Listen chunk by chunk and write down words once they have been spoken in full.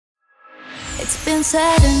It's been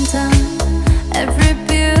said and done. Every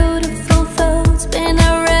beautiful thought's been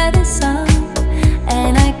already sung.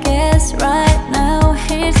 And I guess right now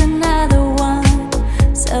here's another one.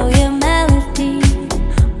 So your melody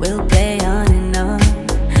will play on and on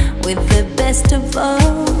with the best of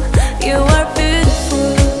all. You are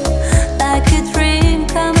beautiful, like a dream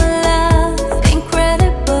come alive,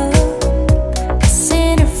 incredible, a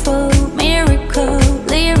centerfold miracle,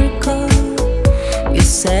 lyrical. You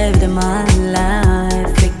saved my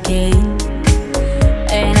life again,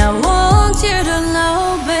 and I want you to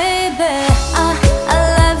know, baby, I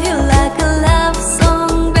love you like a love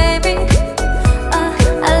song, baby.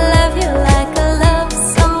 I love you like a love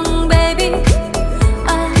song, baby.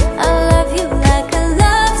 I love you like a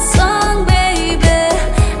love song, baby.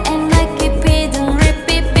 And I keep it on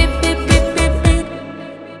repeat, beep, beep, beep, beep, beep.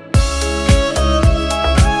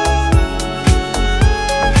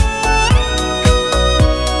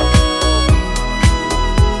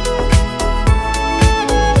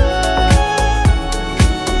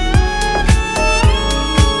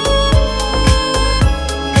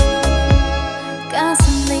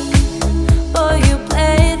 Constantly, boy, you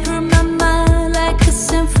play through my mind like a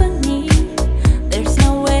symphony. There's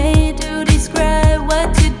no way to describe what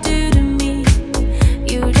you do to me.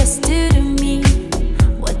 You just do to me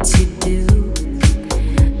what you do,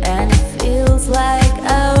 and it feels like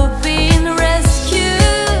I've been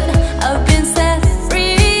rescued. I've been set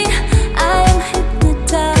free. I am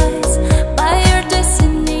hypnotized by your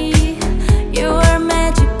destiny. You are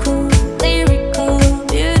magical, lyrical,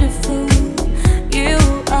 beautiful. You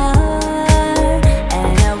are,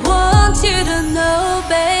 and I want you to know,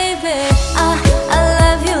 baby, I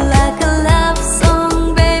love you like a love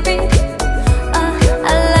song, baby.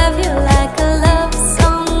 I love you like a love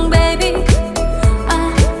song, baby.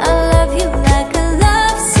 I love you like a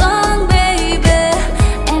love song, baby.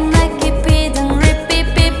 And I keep it on repeat,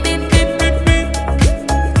 beep, beep, beep, beep, beep.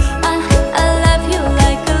 I love you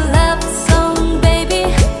like a love song, baby.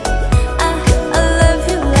 I love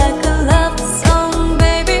you like a love song,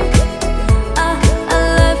 baby. I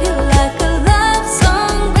love you like a love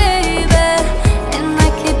song, baby. And I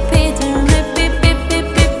keep it on repeat, beep, beep,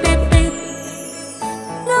 beep, beep, beep.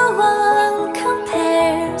 No one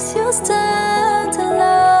compares your stand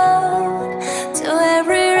alone to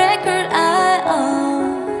every record I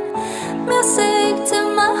own. Music to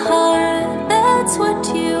my heart, that's what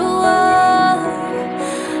you are.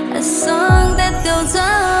 A song that goes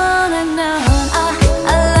on and on.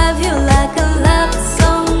 I love you like a love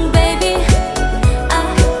song, baby. I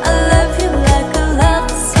love you like a love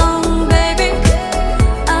song, baby.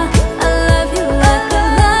 I love you like a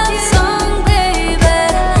love song, baby.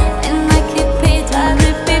 And I keep it on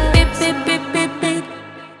repeat, beep, beep, beep, beep, beep.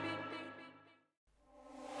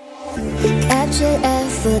 Captured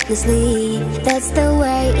effortlessly, that's the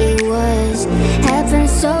way it was. Happened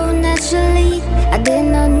so naturally, I did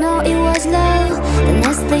not know it was love. The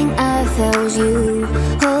next thing I felt was you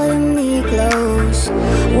holding me close.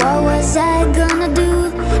 What was I gonna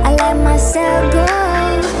do? I let myself go,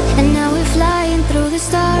 and now we're flying through the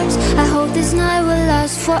stars. I hope this night will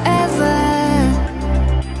last forever.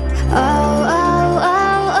 Oh, oh,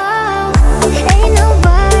 oh, oh. Ain't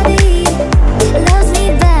nobody loves me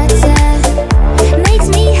better. Makes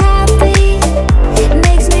me happy,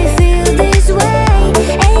 makes me feel this way.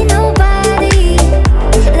 Ain't nobody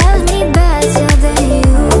loves me better than you.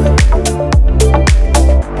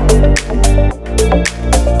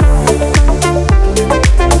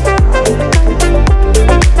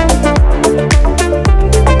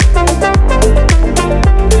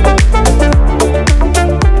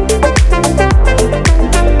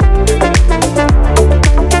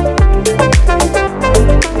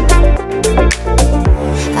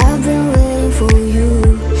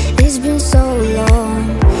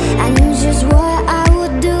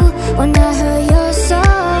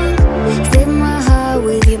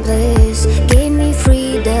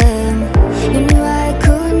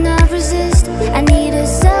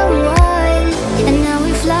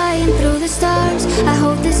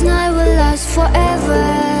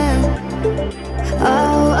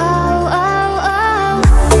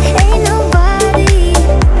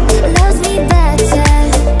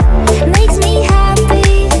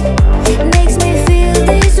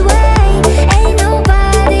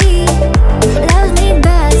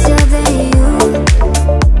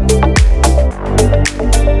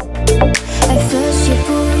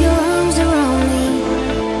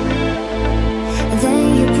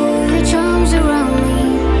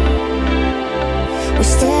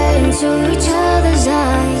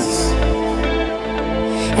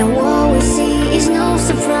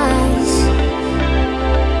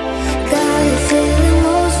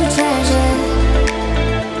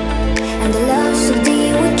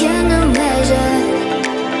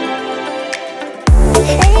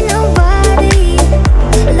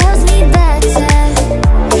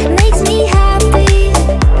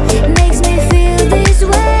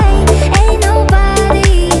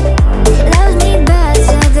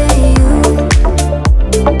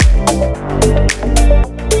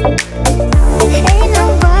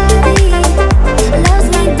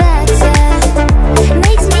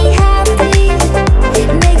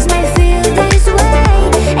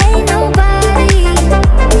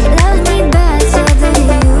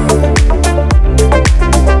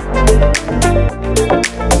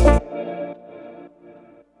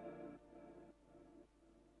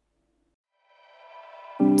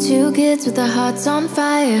 Two kids with their hearts on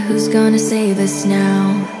fire, who's gonna save us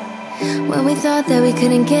now? When we thought that we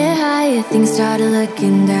couldn't get higher, things started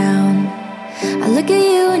looking down. I look at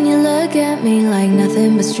you and you look at me like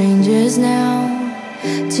nothing but strangers now.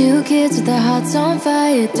 Two kids with their hearts on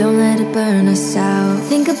fire, don't let it burn us out.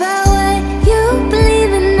 Think about what you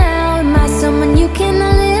believe in now. Am I someone you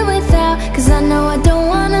cannot live without? Cause I know I don't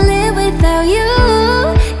wanna live without you,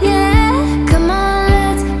 yeah. Come on,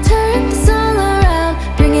 let's turn this all around.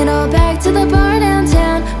 Bring it all back to the bar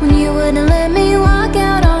downtown, when you wouldn't let me walk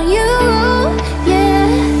out on you, yeah.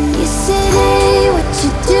 You said, hey, what you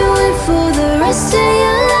doing for the rest of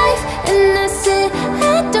your life? And I said,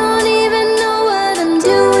 I don't even know what I'm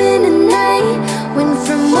doing tonight. Went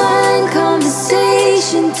from one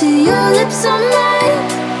conversation to your lips on mine.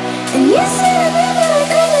 And you said I never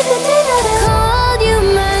regretted the day that I called you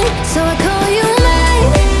mine. So I call you mine.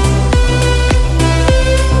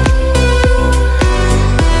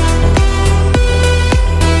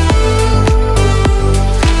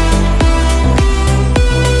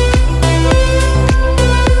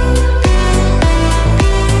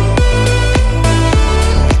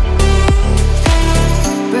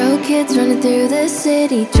 Broke kids running through the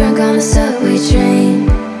city, drunk on a subway train.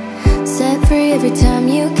 Set free every time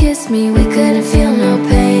you kissed me, we couldn't feel no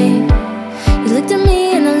pain. You looked at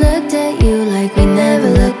me and I looked at you like we never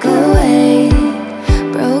look away.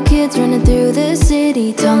 Broke kids running through the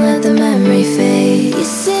city, don't let the memory fade. You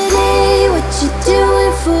said, hey, what you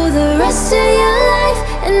doing for the rest of your life?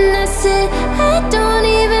 And I said, I don't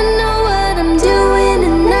even know what I'm doing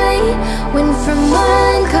tonight. Went from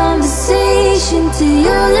one conversation to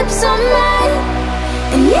your lips on mine.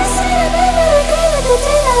 And you said I never regretted the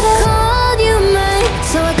day that I called you mine.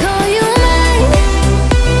 So I call you mine.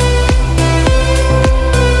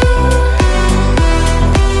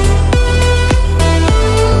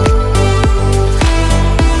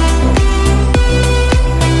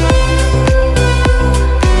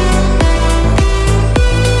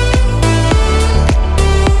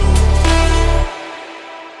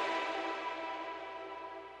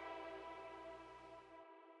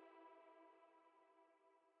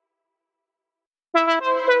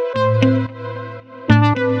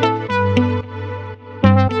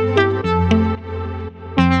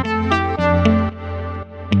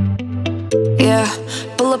 Yeah,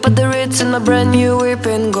 pull up at the Ritz in my brand new whip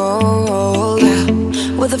in gold, yeah.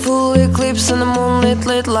 With a full eclipse and the moonlit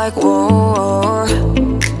lit like war.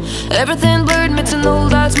 Everything blurred, mixing all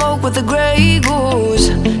that smoke with the grey goose.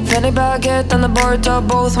 Fanny baguette on the bar top,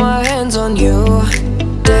 both my hands on you.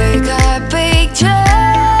 Take a picture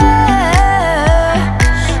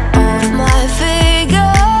of my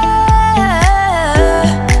figure.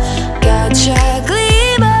 Gotcha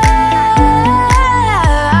glimmer.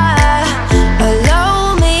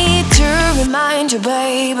 Allow me to remind you,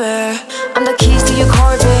 baby, I'm the keys to your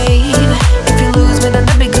car, babe. If you lose me, then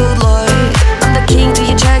that'd be good, Lord. I'm the king to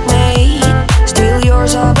your checkmate. Steal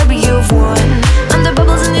yours, oh baby, you've won. I'm the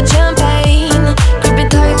bubbles in your champagne. Grip it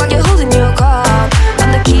tight like you're holding your cup.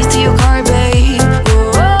 I'm the keys to your car, babe. Whoa.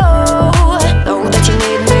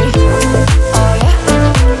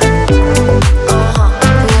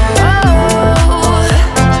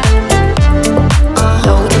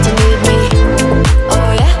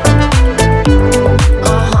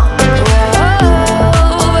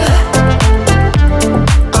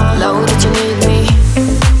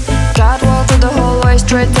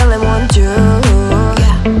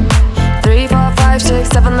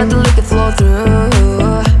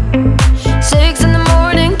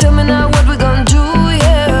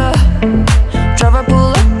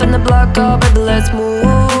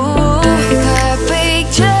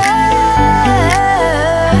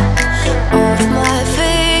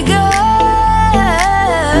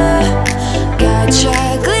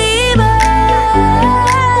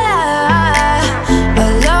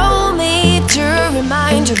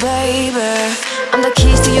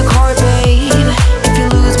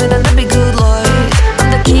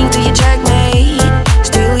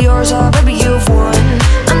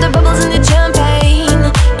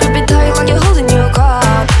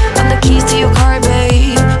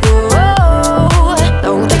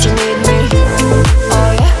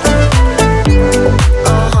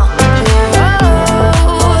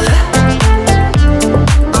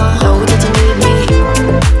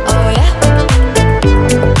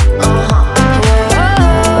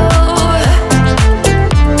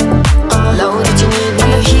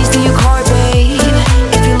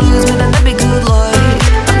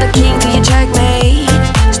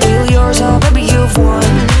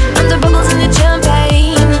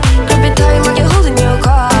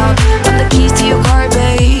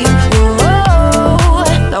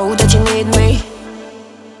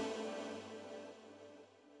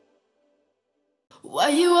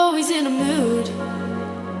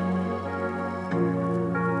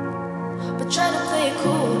 play it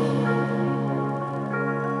cool.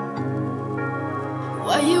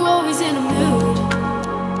 Why you always in a mood?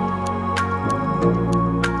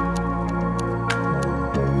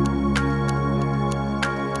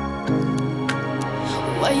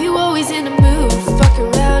 Why you always in the mood? Fuck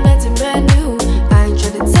around, acting brand new. I ain't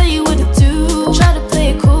tryna tell you what to do. Try to play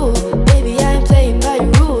it cool, baby, I ain't playing by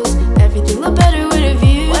your rules. Everything look better with a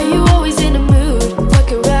view. Why you always in the mood?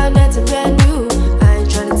 Fuck around, acting brand new. I ain't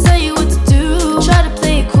tryna tell you what to do. Try to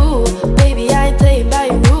play it cool, baby, I ain't playing by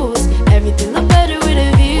your rules. Everything look better with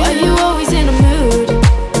a view. Why you always in the mood?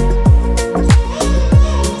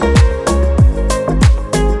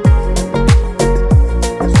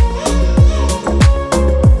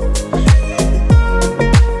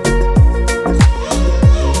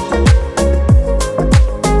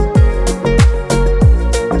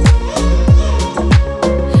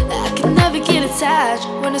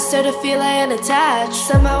 When I start to feel I am attached,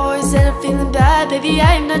 somehow always end up feeling bad. Baby,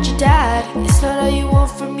 I am not your dad. It's not all you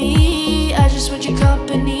want from me, I just want your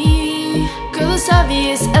company. Girl, it's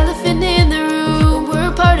obvious, elephant in the room. We're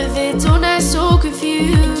a part of it, don't act so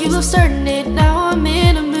confused. You love starting it, now I'm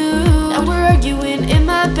in a mood. Now we're arguing in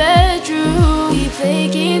my bedroom. We play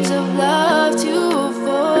games of love to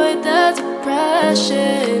avoid the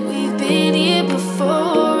depression. We've been here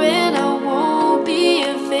before and I won't be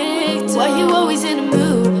a victim. Why you always in a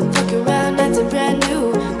mood? Fuck around, acting brand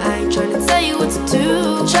new. I ain't tryna tell you what to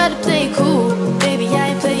do. Try to play it cool, baby, I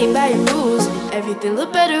ain't playing by your rules. Everything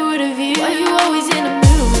look better with a view. Why you always in a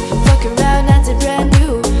mood? Fuck around, acting brand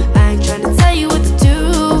new. I ain't tryna tell you what to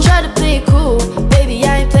do. Try to play it cool, baby,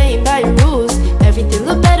 I ain't playing by your rules. Everything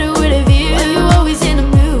look better with a view. Why you always in a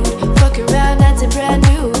mood? Fuck around, acting brand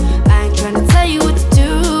new. I ain't tryna tell you what to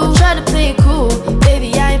do. Try to play it cool,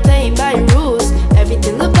 baby, I ain't playing by your rules.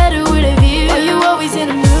 Everything look better with a view. Why you always in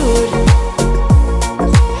a mood?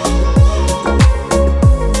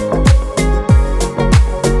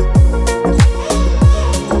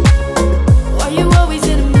 Why you always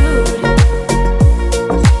in a mood?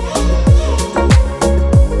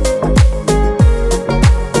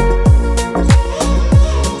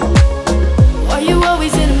 Why you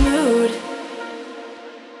always in a mood?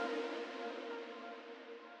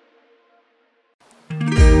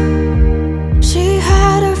 She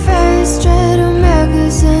had her face straight a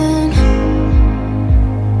magazine.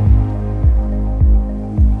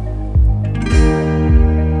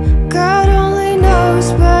 God only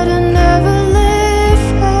knows, but I never leave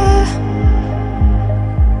her.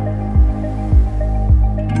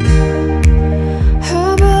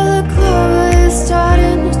 Her balaclava is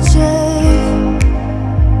starting to chafe.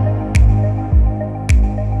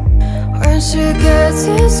 When she gets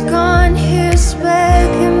his gone, he's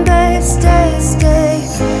begging, babe, stay, stay,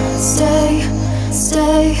 stay,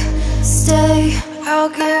 stay, stay. I'll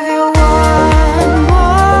give you one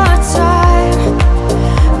more time.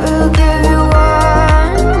 We'll give you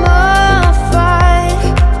one more fight.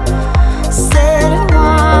 Said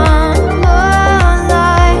one more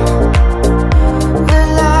line.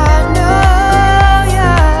 Will I know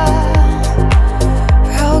ya?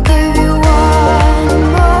 I'll give you one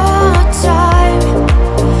more time.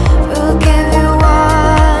 We'll give you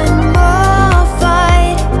one more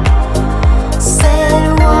fight. Said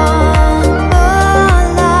one more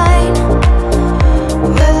line.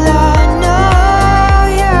 Will I know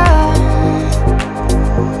ya?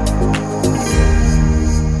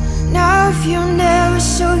 Now if you never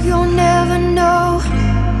show, you'll never know.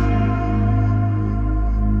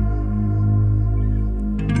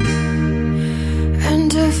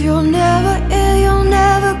 And if you'll never ill, you'll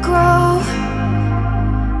never grow.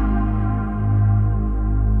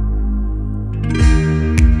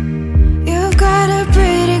 You've got a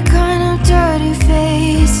pretty kind of dirty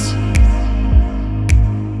face.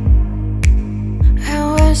 And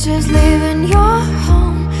when she's leaving your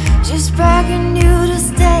home, she's begging you to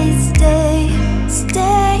stay, stay,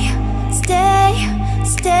 stay, stay,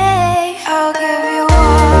 stay. I'll give you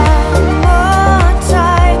one more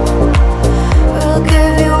time. We'll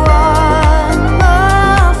give you one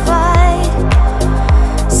more fight.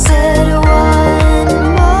 Said one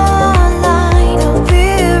more line. It'll be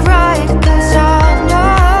right, 'cause I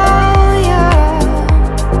know ya.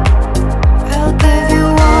 I'll give you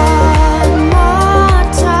one more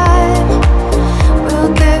time.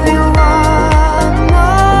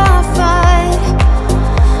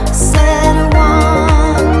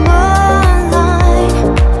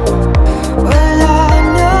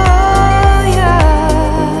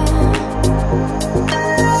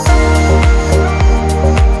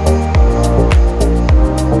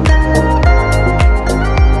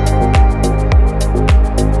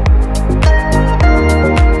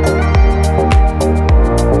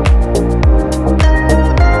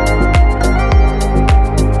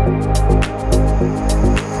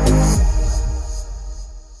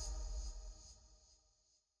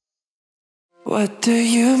 what do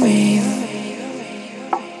you mean?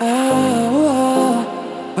 Oh,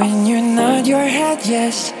 when you nod your head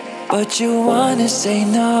yes, but you wanna say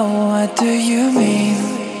no, what do you mean?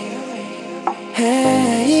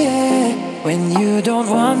 Hey, yeah, when you don't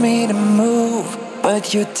want me to move,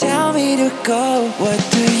 but you tell me to go, what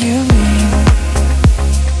do you mean?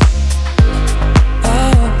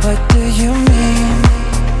 Oh, what do you mean?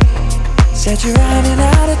 Said you're running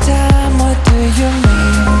out of time, what do you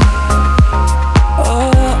mean?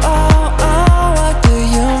 Oh, oh, oh, what do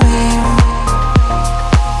you mean?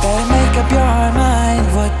 Better make up your mind,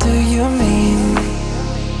 what do you mean?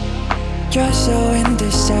 You're so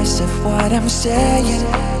indecisive, what I'm saying.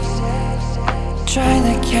 Trying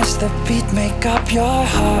to catch the beat, make up your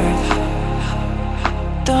heart.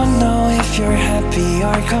 Don't know if you're happy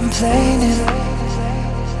or complaining.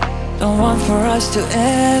 Don't want for us to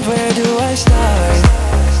end, where do I start?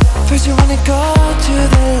 First you wanna go to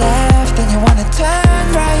the left, then you wanna turn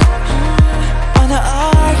right. Wanna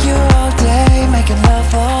argue all day, making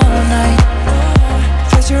love all night.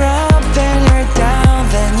 First you're up, then you're down,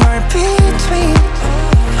 then you're between.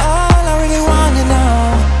 All I really wanna know,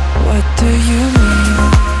 what do you mean?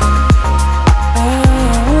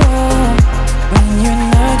 Oh, when you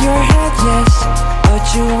nod your head yes, but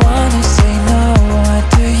you wanna say no, what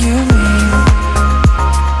do you mean?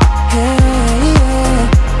 Hey, yeah,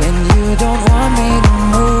 when you don't want me to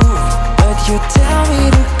move, but you tell me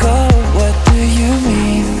to go, what do you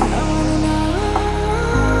mean?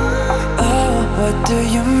 Oh, what do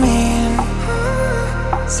you mean?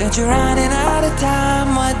 Said you're running out of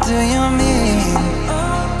time, what do you mean?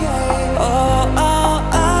 Oh, oh,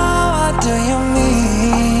 oh, what do you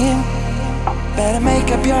mean? Better make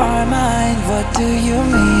up your mind, what do you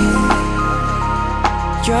mean?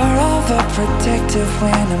 You're overprotective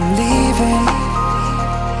when I'm leaving.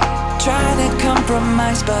 Trying to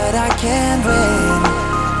compromise but I can't win.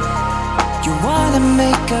 You wanna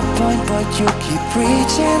make a point but you keep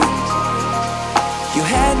preaching. You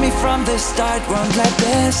had me from the start, won't let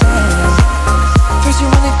this end. First you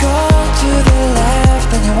wanna go to the left,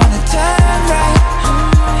 then you wanna turn right.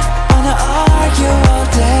 Wanna argue all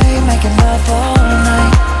day, making love all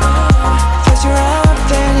night. First you're up,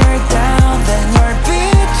 then you're down, then you're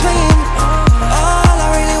between. All I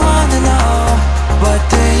really wanna know, what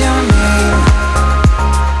do you mean?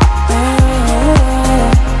 Oh,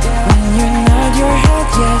 when you nod your head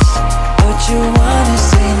yes, but you wanna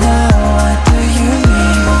say no, what do you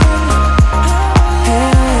mean?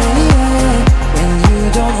 Hey, yeah, when you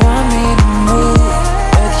don't want me to move,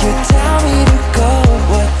 but you tell me to go,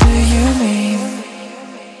 what do you mean?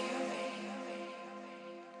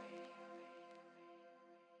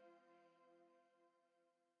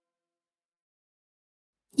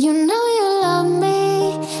 You know you love me,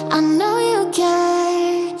 I know you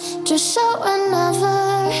care. Just show whenever,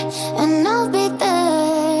 and I'll be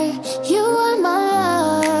there. You are my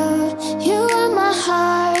love, you are my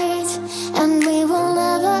heart, and we will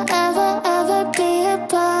never, ever, ever be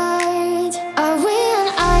apart. Are we an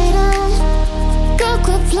item? Girl,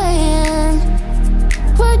 quit playing.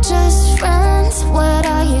 We're just friends, what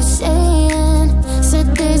are you saying? Said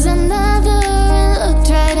there's another and looked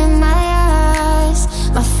right in my eyes.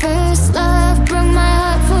 My first love broke my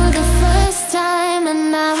heart for the first time,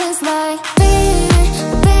 and I was like, baby,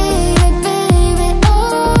 baby, baby.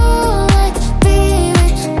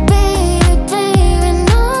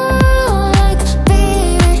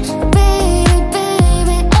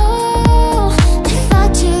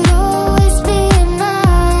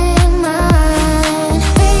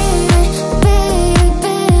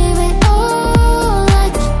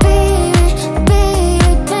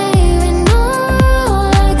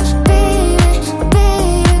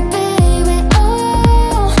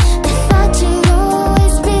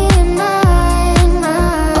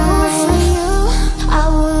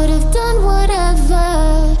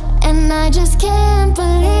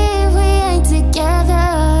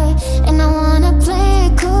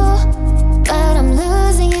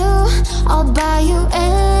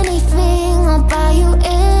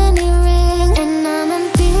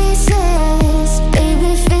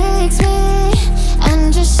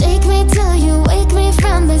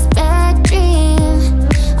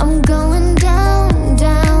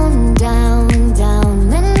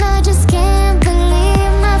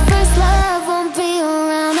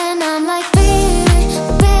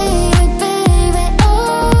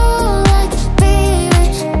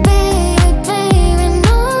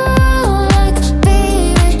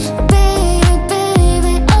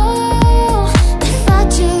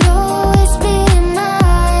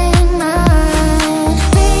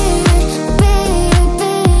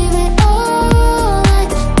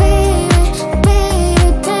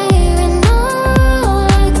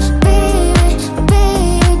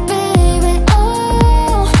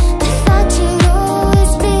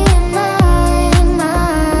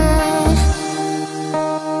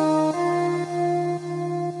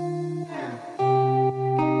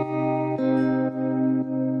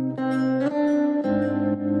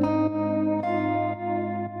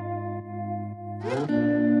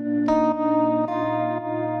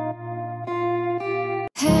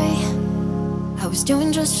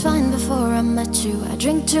 just fine before I met you. I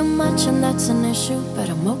drink too much and that's an issue, but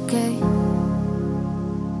I'm okay.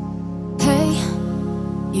 Hey,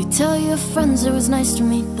 you tell your friends it was nice to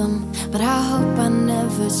meet them, but I hope I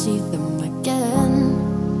never see them again.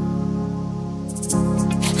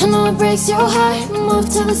 I know it breaks your heart.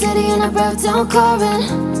 Moved to the city and I broke down crying.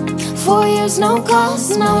 4 years, no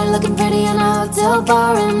calls. Now we're looking pretty in a hotel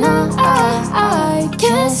bar. And I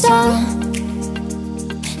can't stop.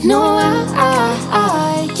 No,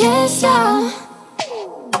 I can't stop.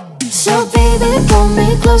 So baby, pull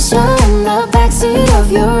me closer in the backseat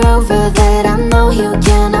of your Rover that I know you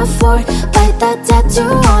can't afford. Bite that tattoo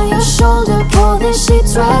on your shoulder. Pull the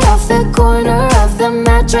sheets right off the corner of the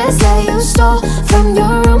mattress that you stole from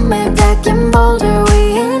your roommate back in Boulder. We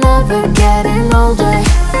ain't ever getting older.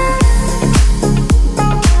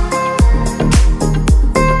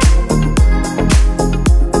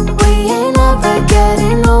 We ain't ever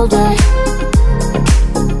getting older.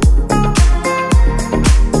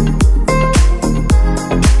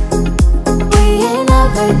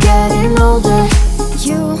 Getting older.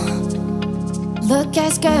 You look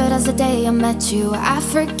as good as the day I met you. I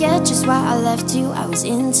forget just why I left you. I was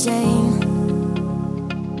insane.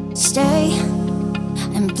 Stay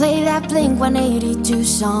and play that Blink 182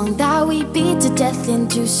 song that we beat to death in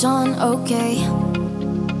Tucson. Okay,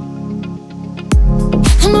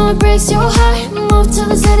 I know it breaks your heart. Moved to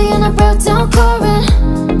the city and I broke down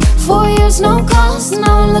crying. 4 years, no calls.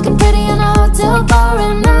 Now we're looking pretty in a hotel bar.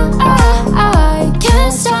 And I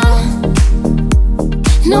can't stop.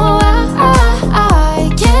 No, I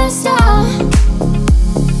can't stop.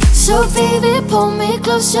 So baby, pull me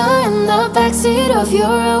closer in the backseat of your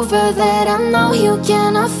Rover that I know you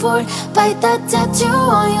can't afford. Bite that tattoo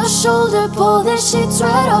on your shoulder. Pull the sheets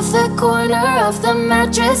right off the corner of the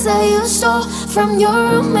mattress that you stole from your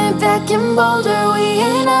roommate back in Boulder. We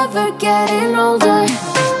ain't ever getting older.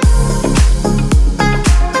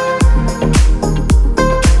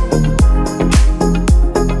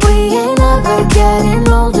 Getting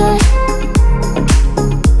older.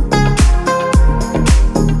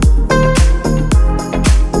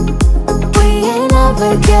 We ain't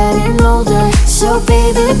ever getting older. So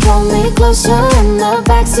baby, pull me closer in the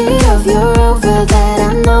backseat of your Rover that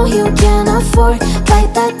I know you can't afford.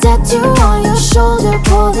 Bite that tattoo on your shoulder.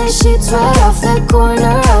 Pull the sheets right off the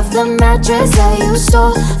corner of the mattress that you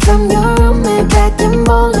stole from your roommate back in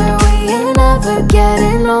Boulder. We ain't ever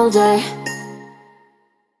getting older.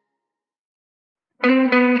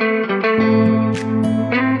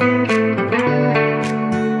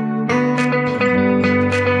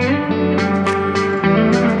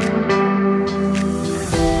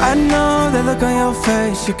 I know the look on your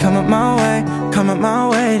face. You come up my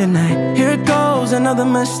way tonight. Here it goes, another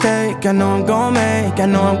mistake. I know I'm gon'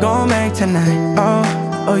 make tonight.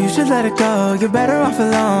 Oh, you should let it go. You're better off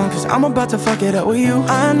alone, cause I'm about to fuck it up with you.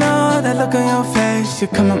 I know that look on your face. You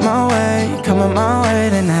come up my way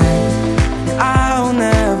tonight. I'll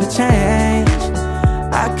never change.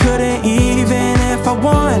 I couldn't even if I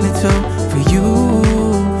wanted to for you.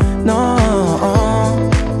 No,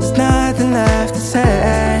 there's nothing left to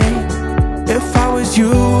say. If I was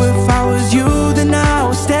you, then I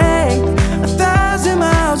would stay 1,000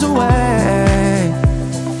 miles away.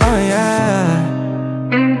 Oh yeah.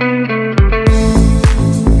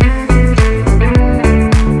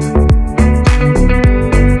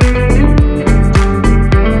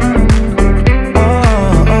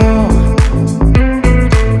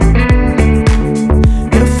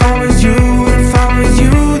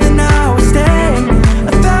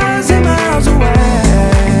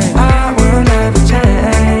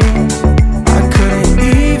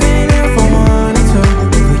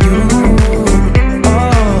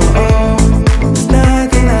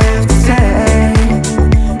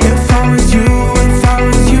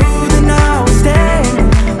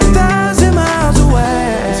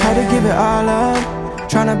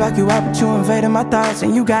 My thoughts,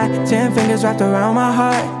 and you got 10 fingers wrapped around my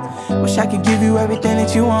heart. Wish I could give you everything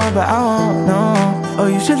that you want, but I won't, no. Oh,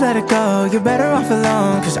 you should let it go, you're better off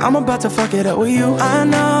alone, cause I'm about to fuck it up with you. I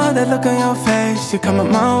know that look on your face. You come up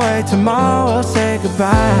my way, tomorrow we'll say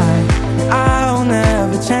goodbye. I'll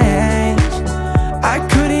never change. I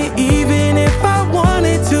couldn't even if I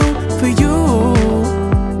wanted to for you.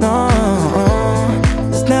 No,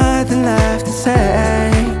 there's nothing left to say.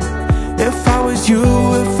 If I was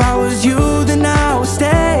you, then I would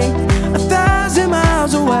stay 1,000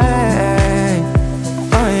 miles away.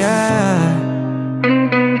 Oh yeah.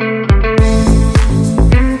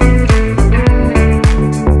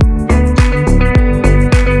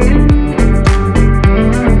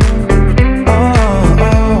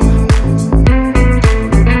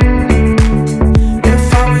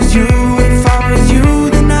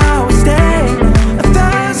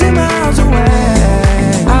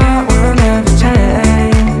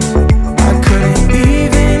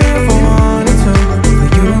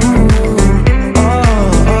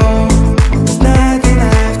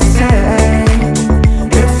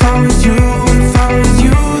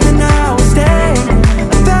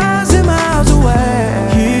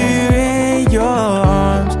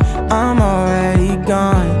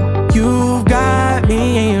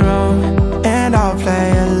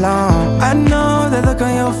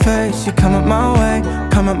 your face. You're coming my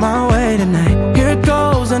way tonight. Here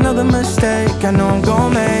goes another mistake. I know I'm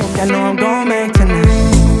gon' make tonight.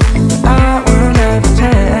 I will never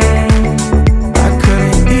change. I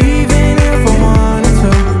couldn't even if I wanted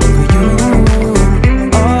to for you.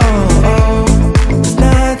 Oh, there's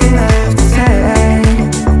nothing left to say.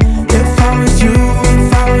 If I was you,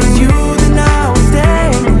 then I would stay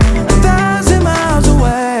 1,000 miles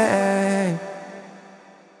away.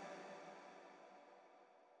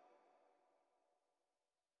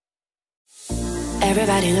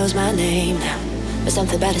 Everybody knows my name now, but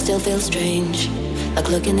something about it still feels strange. Like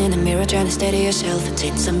looking in the mirror, trying to steady yourself and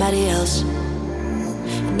seeing somebody else.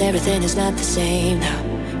 And everything is not the same now.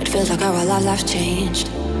 It feels like our lives have changed.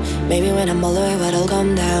 Maybe when I'm older it'll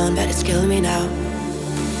calm down, but it's killing me now.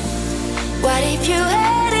 What if you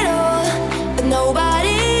had it all, but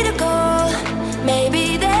nobody to call?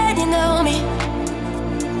 Maybe then you know me.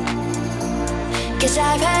 'Cause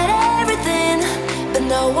I've had everything, but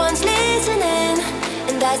no one's listening,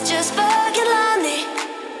 and that's just fucking lonely.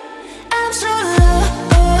 I'm so lonely.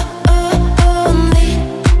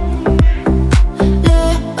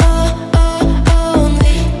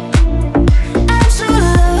 I'm so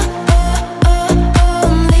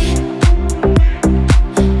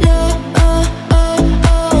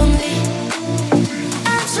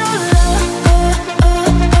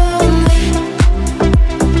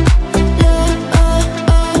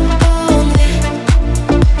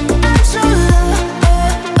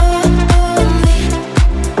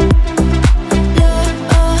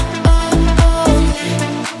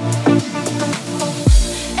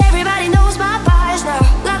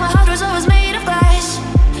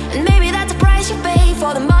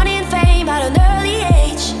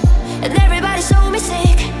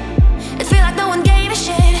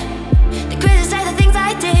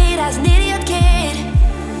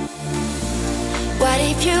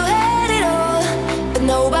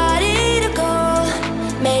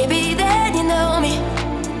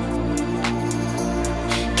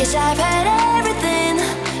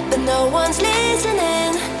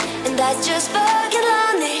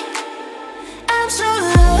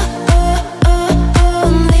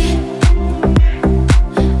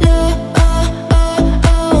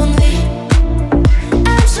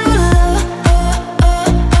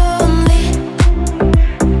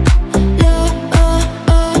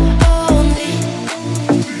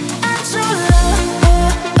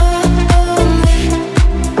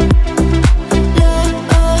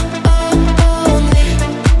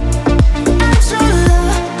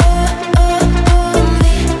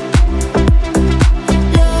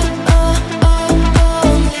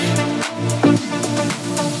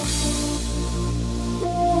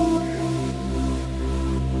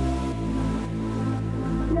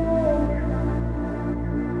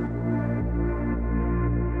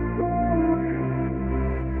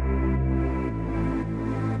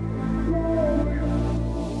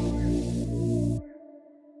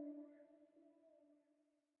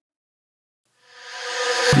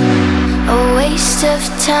Of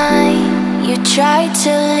time, you tried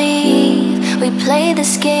to leave. We played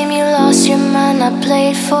this game, you lost your mind, I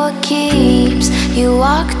played for keeps. You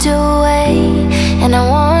walked away, and I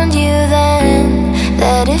warned you then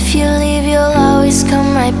that if you leave, you'll always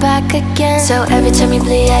come right back again. So every time you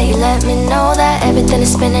bleed out, you let me know that everything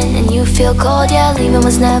is spinning and you feel cold. Yeah, leaving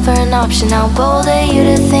was never an option. How bold of you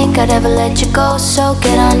to think I'd ever let you go. So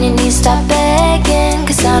get on your knees, stop begging,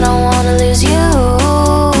 'cause I don't wanna lose you.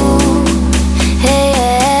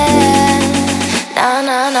 Nah,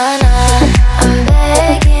 nah, nah, nah. I'm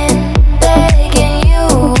begging, begging you.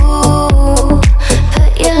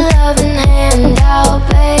 Put your loving hand out,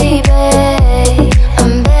 baby.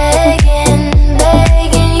 I'm begging,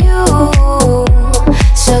 begging you.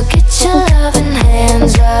 So get your loving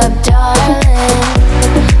hands up, darling.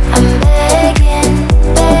 I'm begging,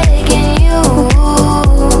 begging you.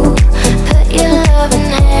 Put your loving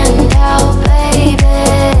hand out, baby.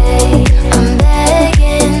 I'm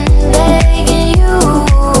begging, begging you.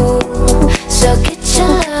 So get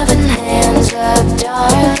your loving hands up,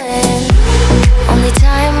 darling. Only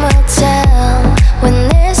time will tell when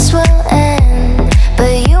this will end,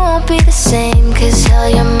 but you won't be the same, 'cause hell,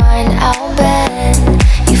 your mind out bend.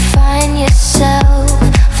 You find yourself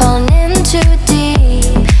falling in too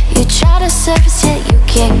deep. You try to surface yet you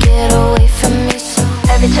can't get away from me. So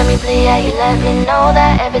every time you bleed out, you let me know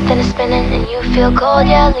that everything is spinning and you feel cold.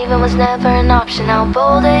 Yeah, leaving was never an option. How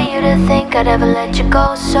bold of you to think I'd ever let you go.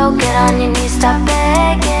 So get on your knees, stop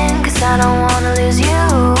begging, 'cause I don't wanna lose you.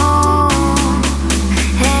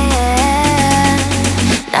 Hey, yeah.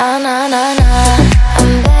 Nah, nah, nah, nah.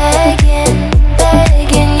 I'm begging,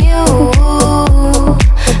 begging you.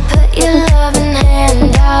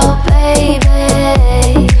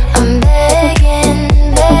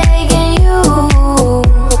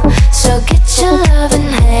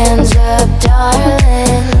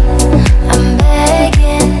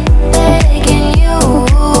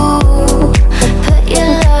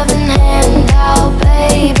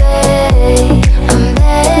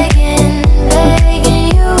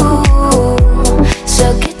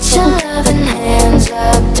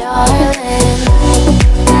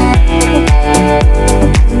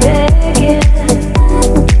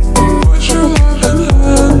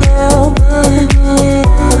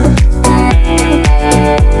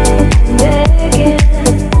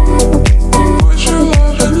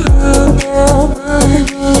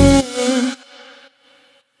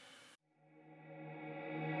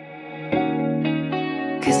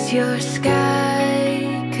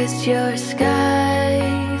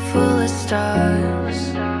 stars.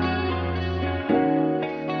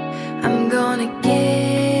 I'm gonna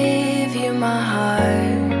give you my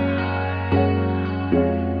heart.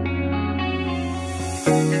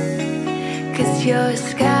 'Cause you're a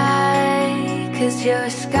sky, 'cause you're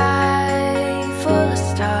a sky full of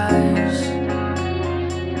stars.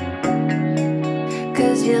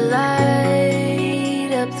 'Cause you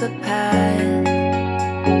light up the path.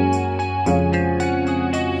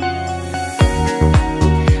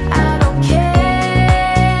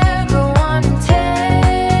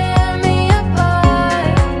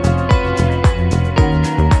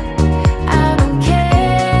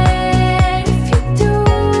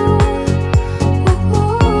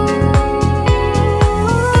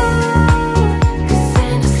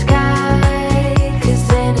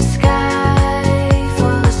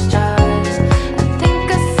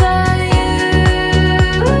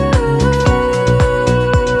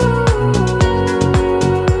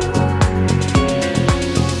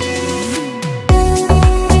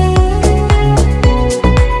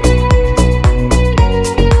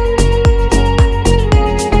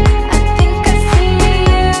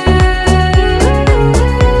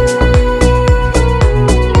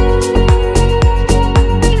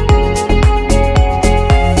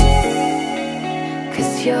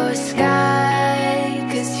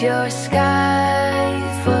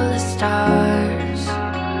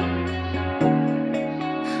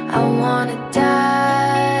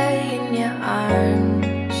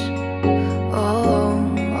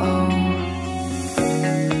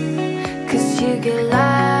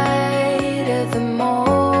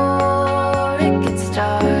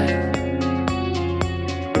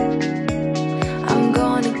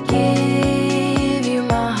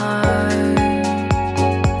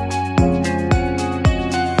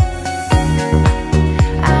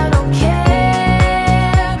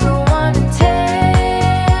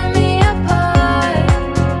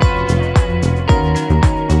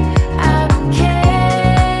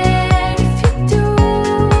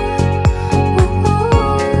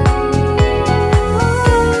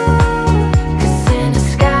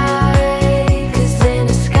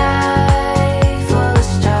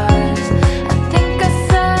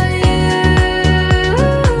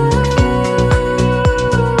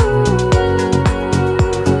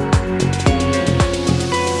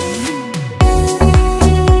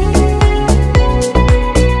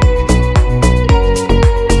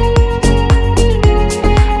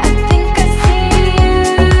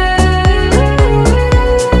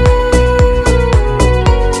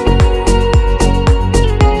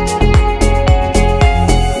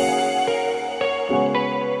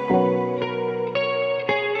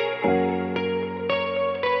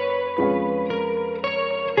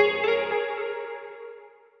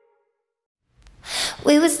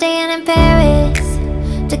 We were staying in Paris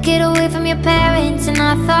to get away from your parents, and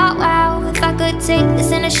I thought, wow, if I could take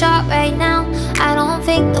this in a shot right now, I don't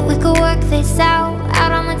think that we could work this out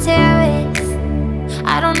on the terrace.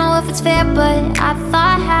 I don't know if it's fair, but I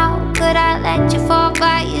thought, how could I let you fall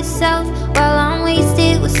by yourself while I'm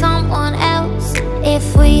wasted with someone else? If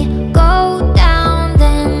we go down,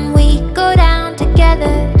 then we go down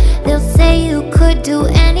together. They'll say you could do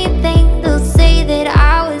anything, they'll say that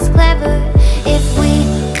I was clever. If we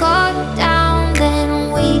go down, then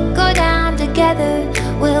we go down together.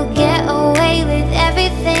 We'll get away with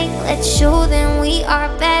everything. Let's show them we are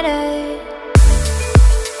better.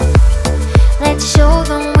 Let's show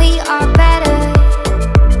them we are better.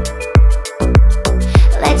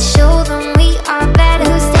 Let's show them we are better.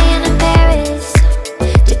 We were staying in Paris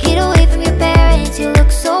to get away from your parents. You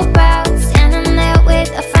look so proud, standing there with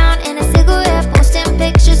a frown and a cigarette, posting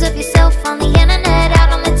pictures of yourself on the internet, out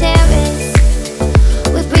on the terrace.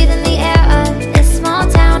 We're breathing the air of this small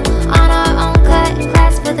town on our own cut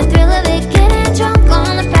class for the thrill of it, getting drunk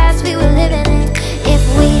on the past we were living in. If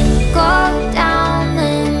we go down,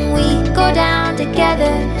 then we go down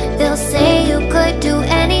together. They'll say you could do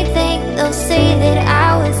anything, they'll say that I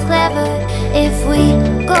was clever. If we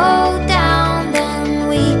go down, then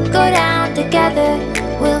we go down together.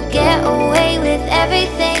 We'll get away with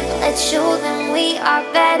everything. Let's show them we are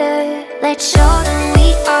better. Let's show them we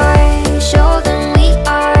are. Show them we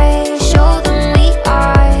are. Show them we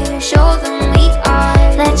are. Show them we are.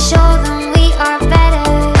 Let's show them we are better.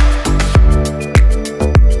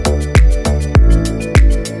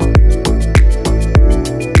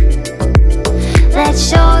 Let's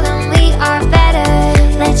show them we are better.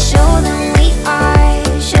 Let's show them we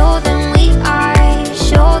are. Show them we are.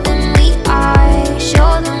 Show them we are.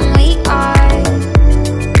 Show them we are.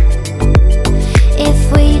 If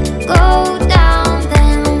we go down,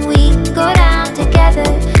 then we go down together.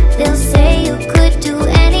 They'll say you could do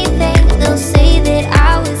anything. They'll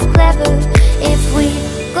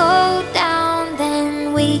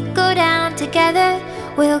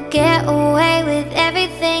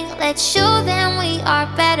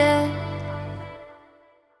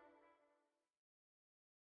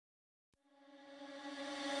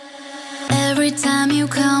Every time you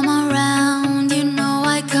come around, you know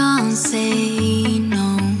I can't say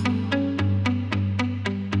no.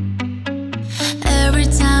 Every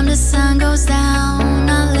time the sun goes down,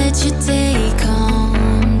 I'll let you take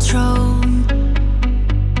control.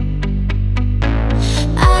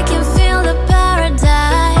 I can feel the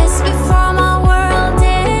paradise before my world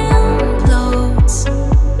implodes.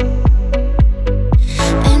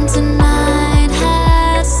 And tonight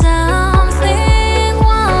has something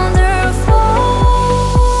wonderful.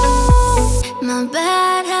 My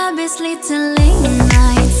bad habits lead to late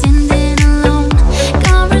nights, ending alone.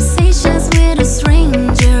 Conversations with a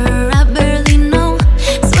stranger I barely know.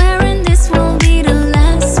 Swearing this won't be the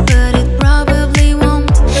last, but it probably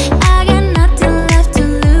won't. I got nothing left to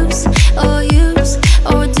lose or use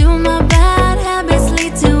or do. My bad habits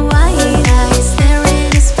lead to white eyes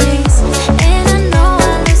staring in space, and I know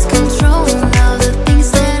I lose control of the things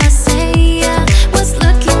that I say. I was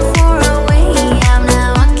looking for a way out,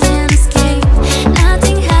 now I can't escape.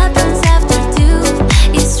 Nothing happens after two.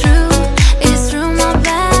 It's true, it's true. My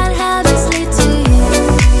bad habits lead to you.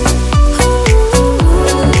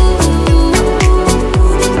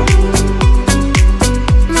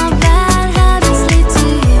 My bad habits lead to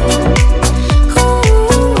you.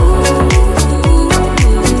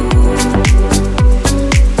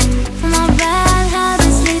 My bad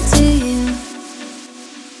habits lead to you.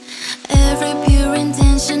 Every pure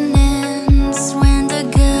intention ends when the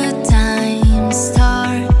good times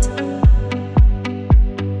start.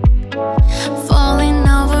 Falling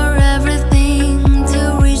over everything to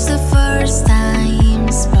reach the first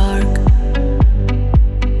time spark.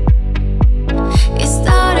 It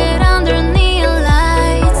started under neon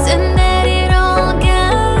lights and then it all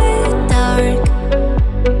got dark.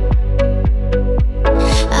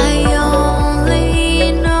 I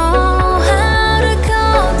only know how to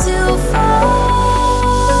come too far.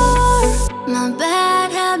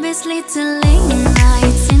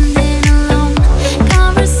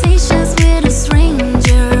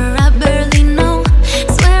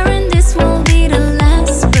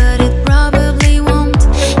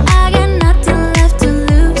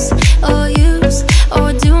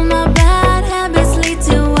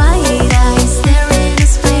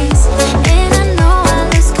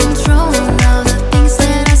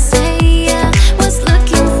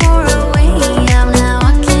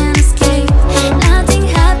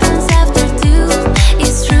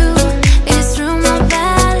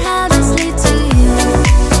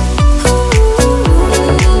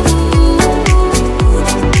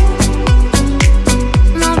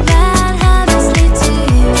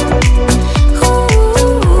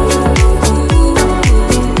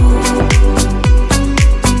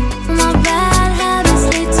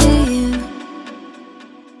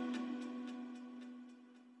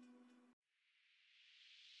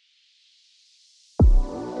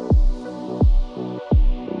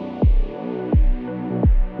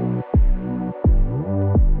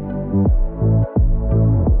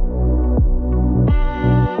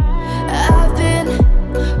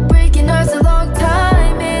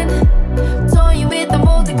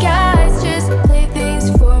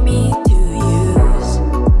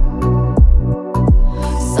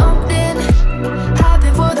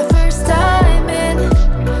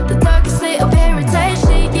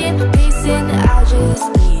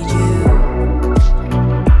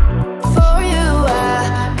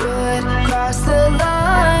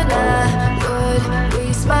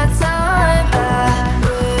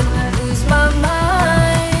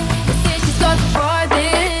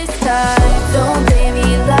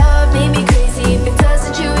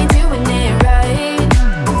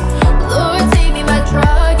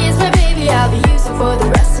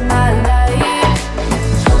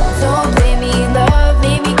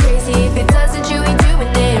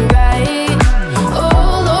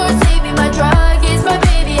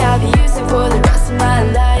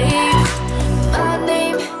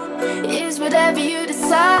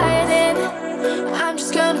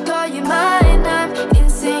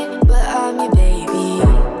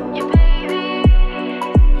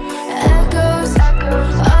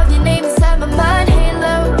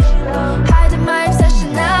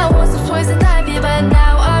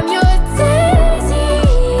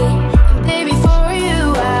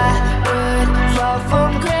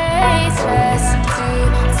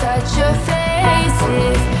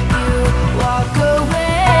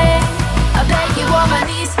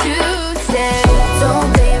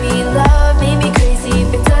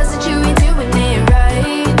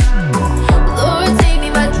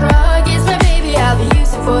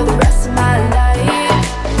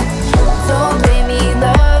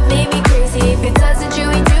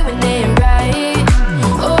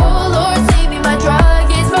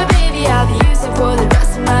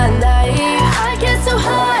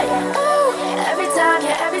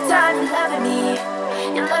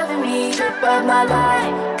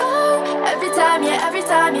 time, yeah, every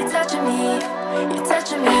time you're touching me, you're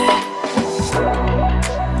touching me.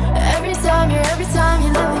 Every time you're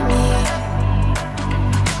loving me.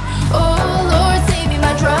 Oh Lord, save me,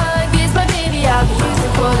 my drug is my baby. I'll be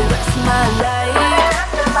using for the rest of my life.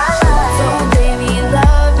 Don't blame me,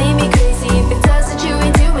 love made me crazy. If it doesn't, you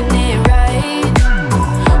ain't doing it right.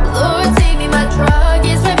 Lord, save me, my drug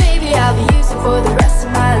is my baby. I'll be using for the rest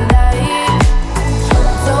of my life.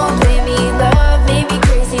 Don't blame me, love made me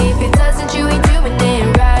crazy. If it doesn't, you ain't doing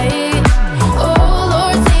it right. Oh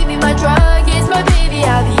Lord, save me, my drug is my baby.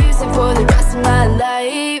 I'll be using for the rest of my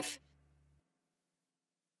life.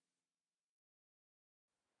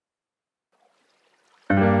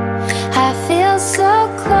 I feel so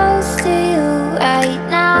close to you right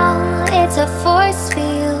now. It's a force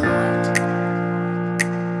field.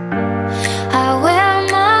 I wear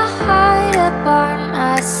my heart up on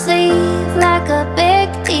my sleeve like a big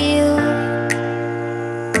deal.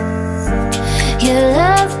 Your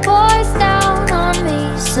love pours down on me,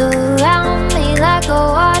 surround me like a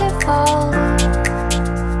waterfall.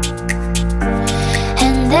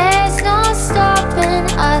 And there's no stopping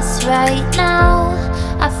us right now.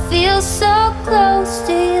 I feel so close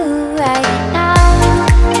to you right now.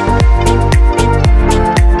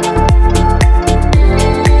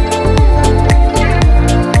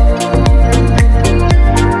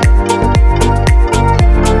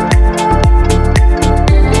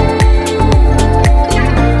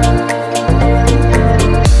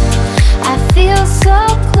 I feel so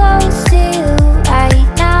close to you right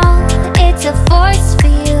now. It's a force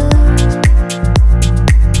field.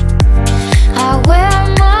 I wear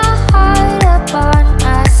my heart up on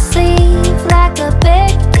my sleeve like a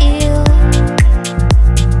big deal.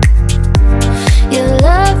 Your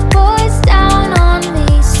love pours down on me,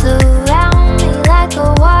 surround me like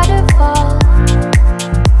a waterfall.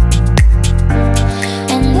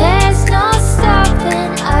 And there's no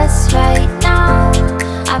stopping us right now.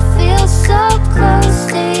 I feel so close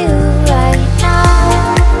to you right now.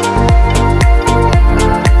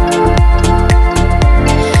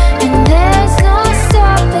 And there's no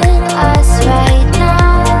stopping us right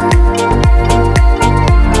now.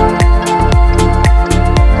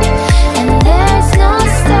 And there's no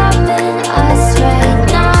stopping us right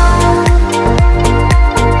now.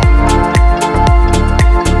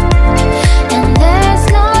 And there's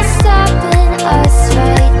no stopping us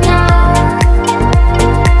right now.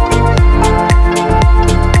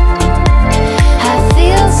 I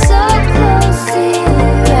feel so close to you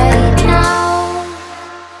right now.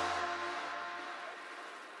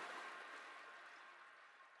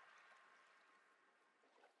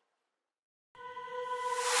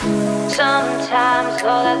 Sometimes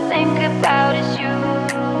all I think about is you.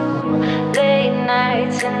 Late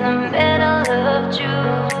nights in the middle of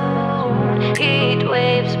June. Heat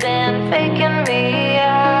waves been faking me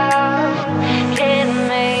out. Can't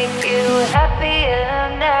make you happier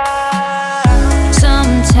now.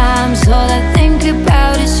 Sometimes all I think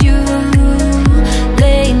about is you.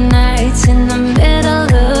 Late nights in the middle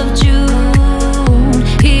of June.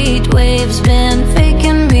 Heat waves been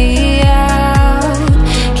faking me out.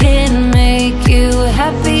 Can't make you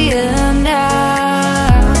happier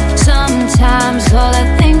now. Sometimes all I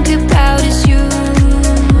think about is you.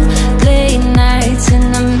 Late nights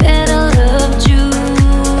in the middle of June.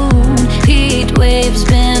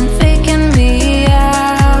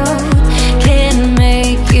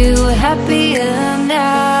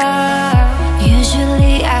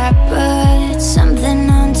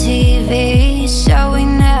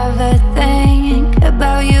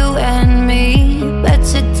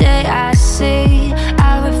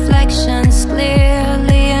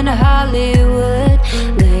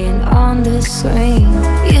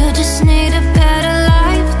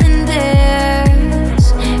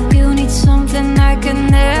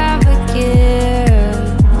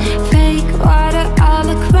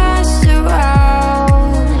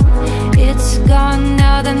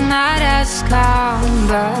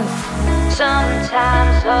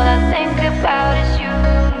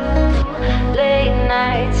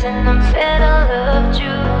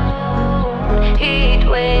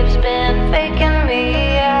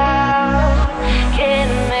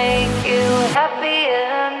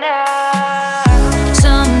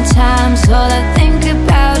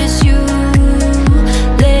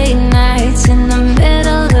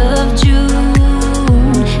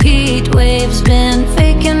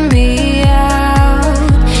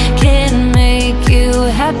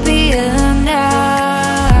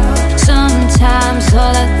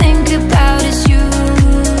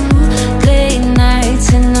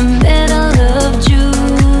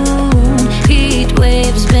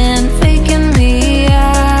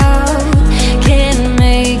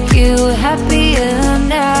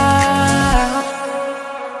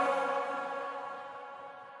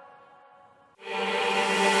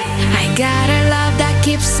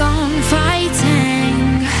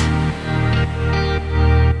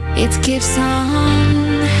 it keeps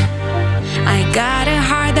on. I got a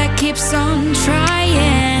heart that keeps on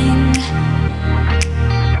trying.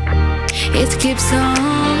 It keeps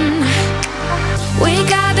on. We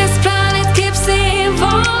got this plan, it keeps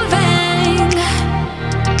evolving.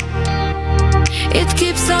 It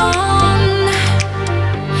keeps on.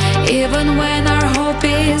 Even when our hope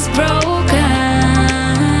is broken,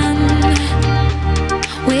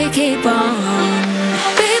 we keep on.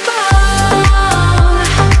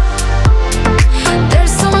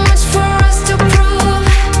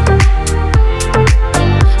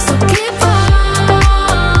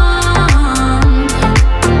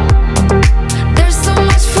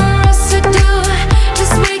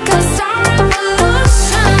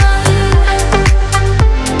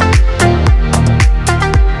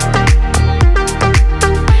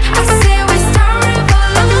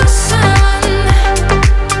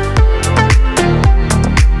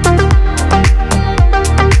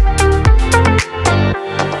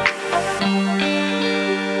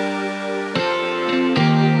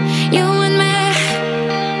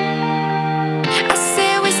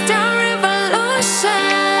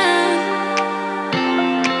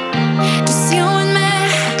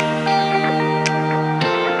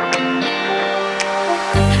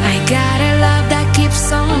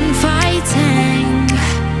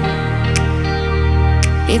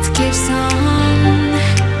 It keeps on.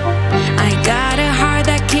 I got a heart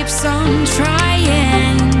that keeps on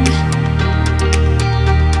trying.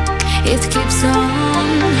 It keeps on.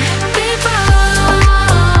 People,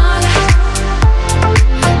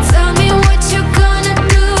 tell me what you're gonna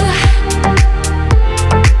do.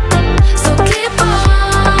 So keep on.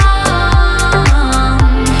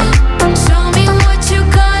 Show me what you're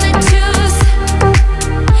gonna choose.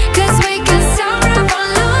 'Cause we can start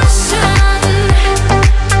revolution.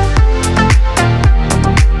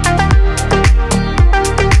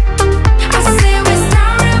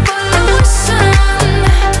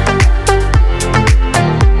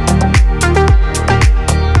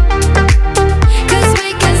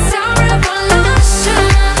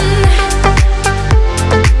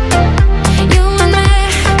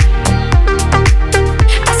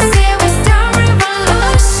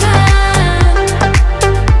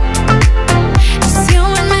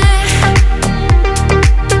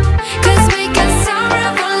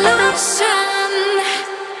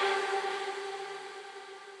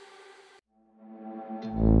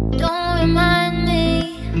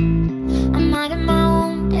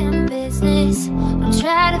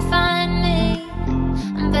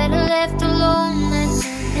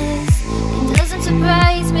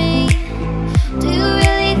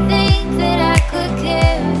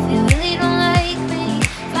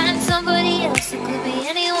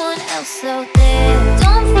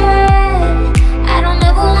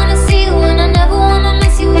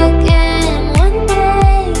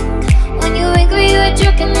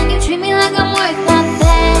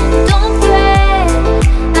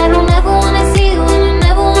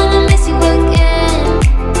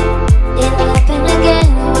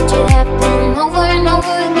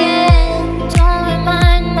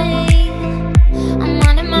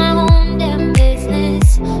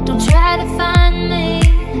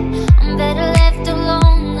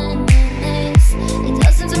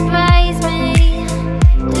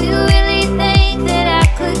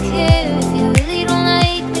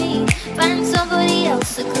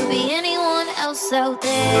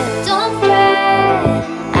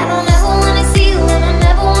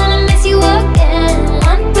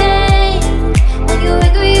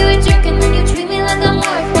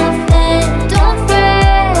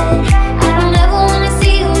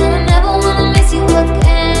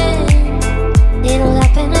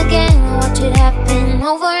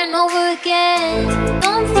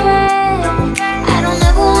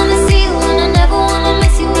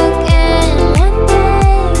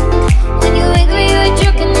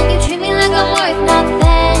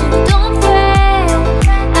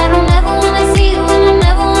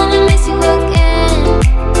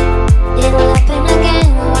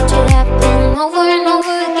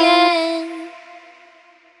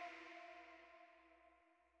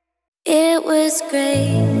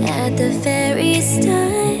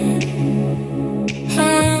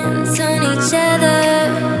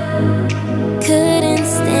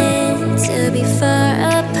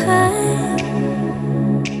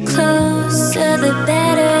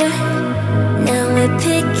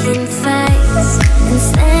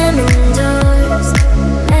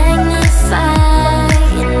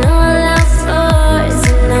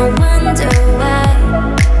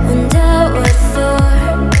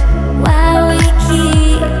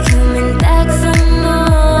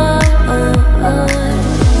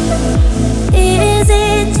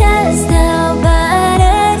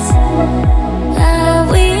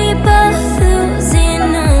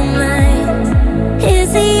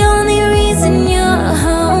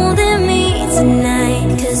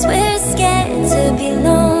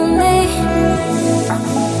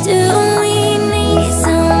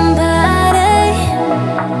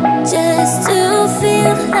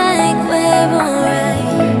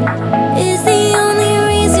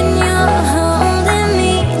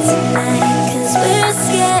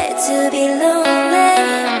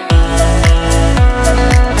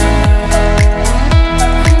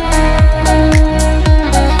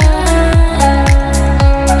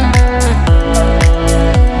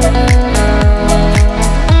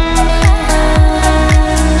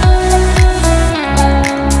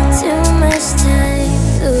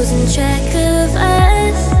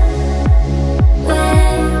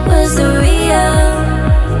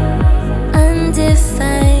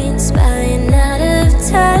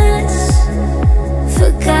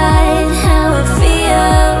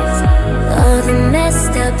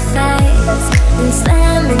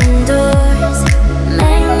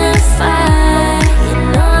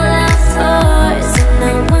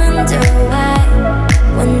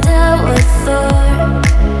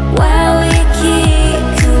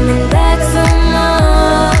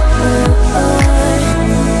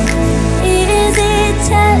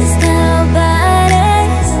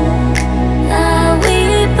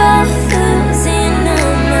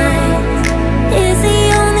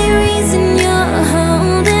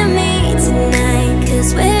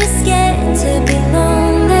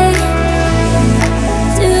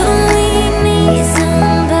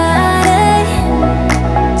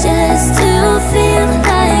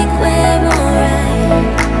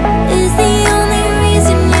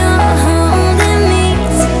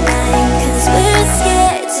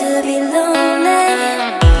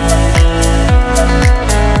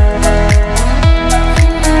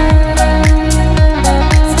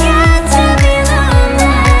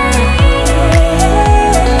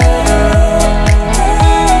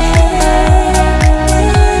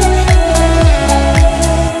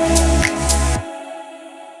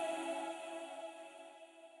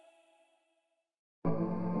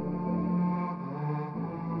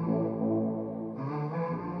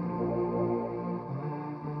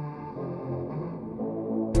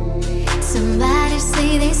 Somebody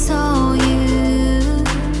say they saw you.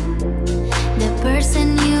 The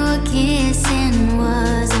person you were kissing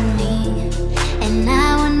wasn't me, and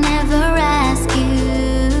I will never ask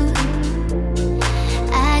you.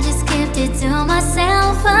 I just kept it to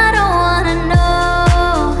myself. I don't wanna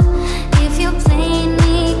know if you're playing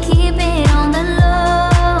me. Keep it on the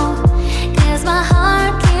low, 'cause my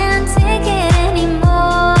heart can't take it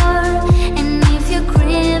anymore. And if you're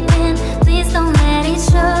gripping, please don't let it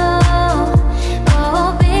show.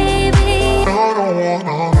 Oh baby, I don't wanna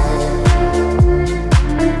know.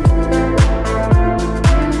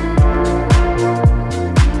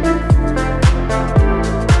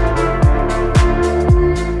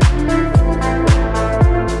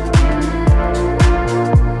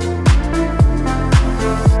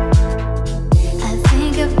 I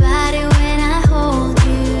think about it when I hold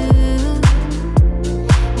you.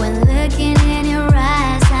 When looking in your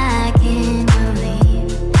eyes, I can't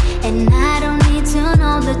believe. And I don't need to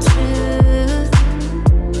know the truth,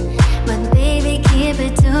 but baby, keep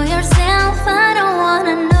it to yourself. I don't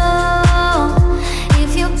wanna know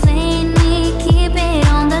if you're playing me. Keep it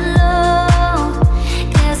on the low,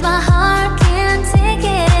 'cause my heart can't take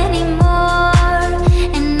it anymore.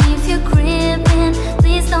 And if you're gripping,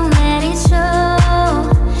 please don't let it show.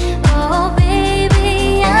 Oh baby,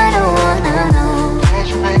 I don't wanna know. Cause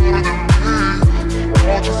you're better than me.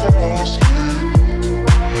 Won't you fall asleep?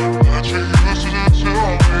 That you used to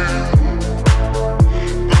tell me.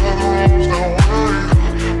 Better rules that way.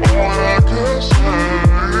 All I can say,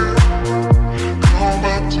 come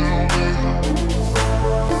back to me.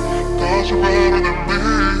 Cause you're better than me.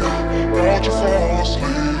 Won't you fall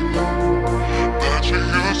asleep? That you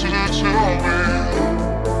used to tell me.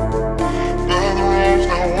 Better rules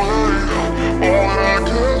that way. All I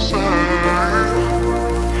can say,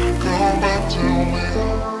 come back to me.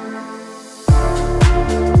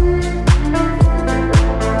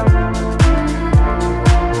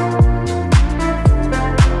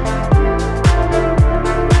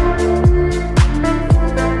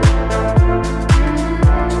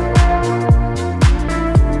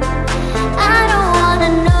 I don't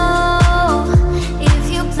wanna know if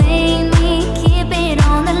you're playing me. Keep it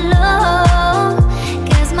on the low,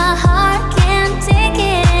 'cause my heart can't take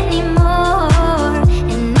it anymore.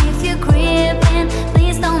 And if you're gripping,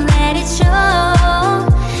 please don't let it show.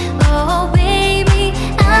 Oh baby,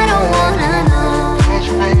 I don't wanna know. Cause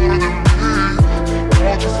you're better than me.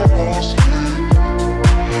 Won't you fall asleep?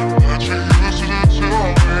 That you used to tell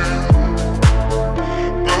me.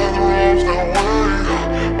 Better rules that way.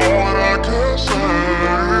 All I can say,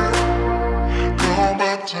 come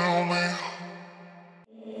back to me.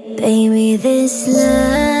 Baby, this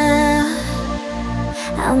love,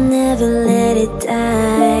 I'll never let it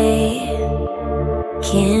die.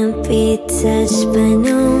 Can't be touched by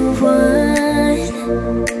no one.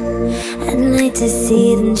 I'd like to see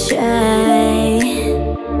them try.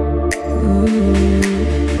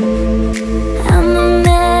 I'm a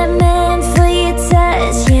madman for your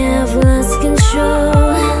touch. Yeah, I've lost control.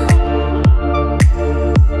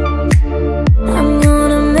 I'm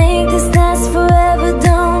gonna make this last forever.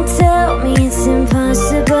 Don't tell me it's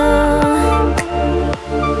impossible,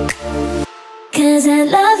 'cause I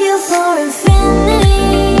love you for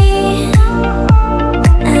infinity.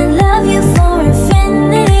 I love you for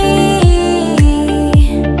infinity.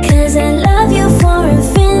 'Cause I love you for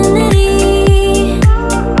infinity.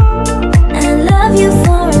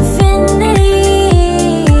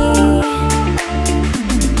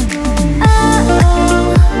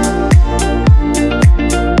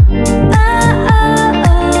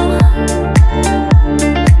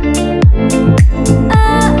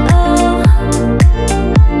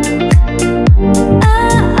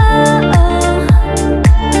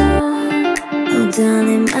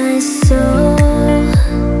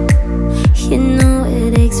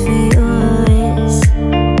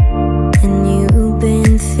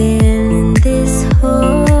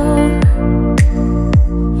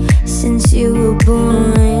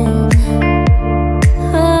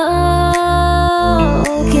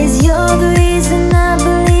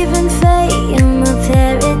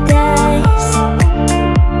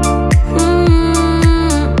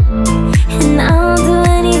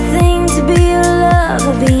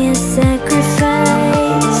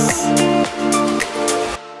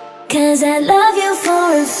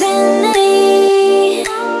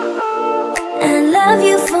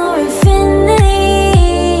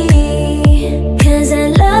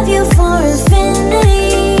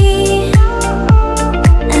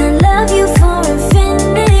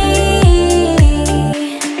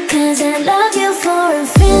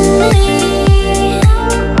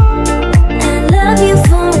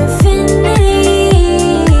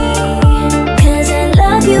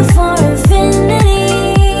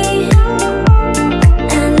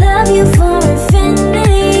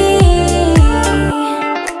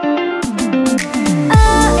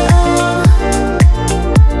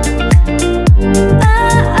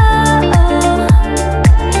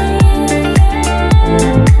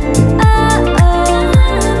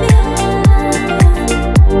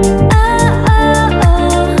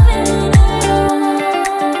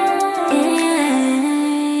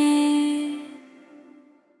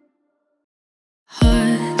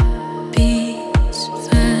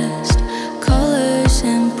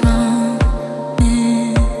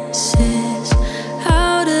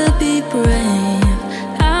 be brave.